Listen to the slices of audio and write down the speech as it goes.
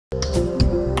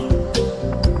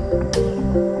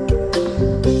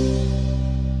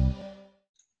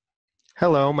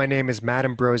Hello, my name is Matt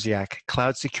Ambrosiak,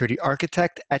 Cloud Security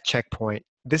Architect at Checkpoint.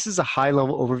 This is a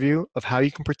high-level overview of how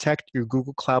you can protect your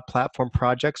Google Cloud Platform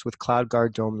projects with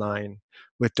CloudGuard Dome 9.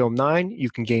 With Dome 9,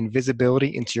 you can gain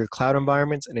visibility into your cloud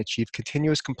environments and achieve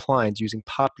continuous compliance using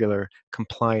popular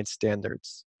compliance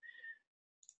standards.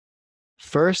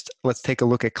 First, let's take a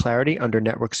look at Clarity under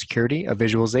Network Security, a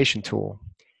visualization tool.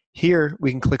 Here,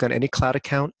 we can click on any cloud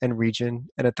account and region,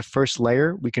 and at the first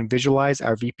layer, we can visualize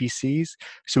our VPCs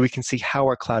so we can see how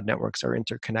our cloud networks are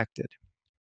interconnected.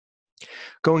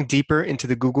 Going deeper into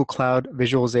the Google Cloud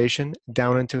visualization,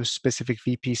 down into a specific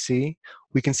VPC,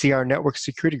 we can see our network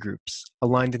security groups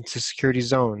aligned into security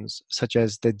zones, such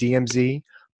as the DMZ,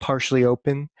 partially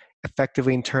open,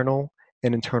 effectively internal,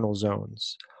 and internal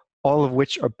zones, all of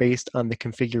which are based on the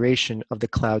configuration of the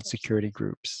cloud security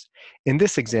groups. In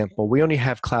this example, we only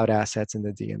have cloud assets in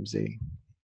the DMZ.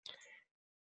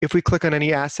 If we click on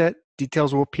any asset,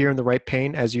 details will appear in the right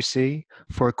pane, as you see,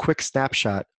 for a quick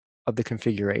snapshot of the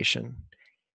configuration.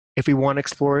 If we want to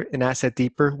explore an asset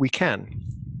deeper, we can.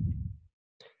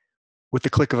 With the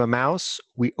click of a mouse,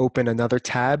 we open another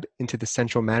tab into the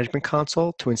Central Management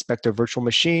Console to inspect a virtual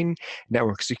machine,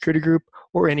 network security group,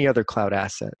 or any other cloud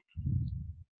asset.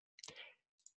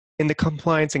 In the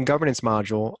Compliance and Governance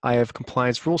module, I have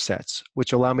compliance rule sets,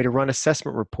 which allow me to run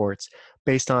assessment reports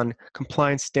based on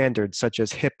compliance standards such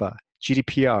as HIPAA,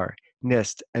 GDPR,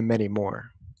 NIST, and many more.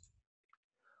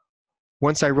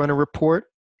 Once I run a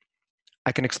report,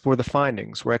 I can explore the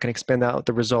findings, where I can expand out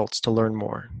the results to learn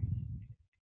more.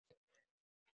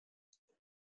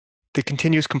 The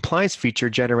continuous compliance feature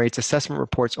generates assessment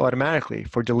reports automatically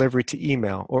for delivery to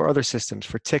email or other systems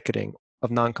for ticketing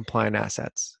of non-compliant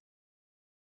assets.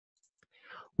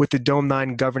 With the Dome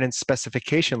 9 governance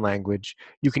specification language,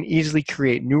 you can easily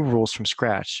create new rules from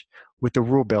scratch with the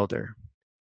Rule Builder.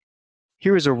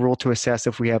 Here is a rule to assess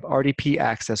if we have RDP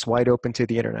access wide open to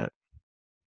the internet.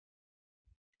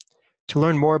 To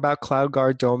learn more about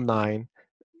CloudGuard Dome 9,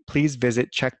 please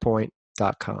visit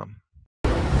checkpoint.com.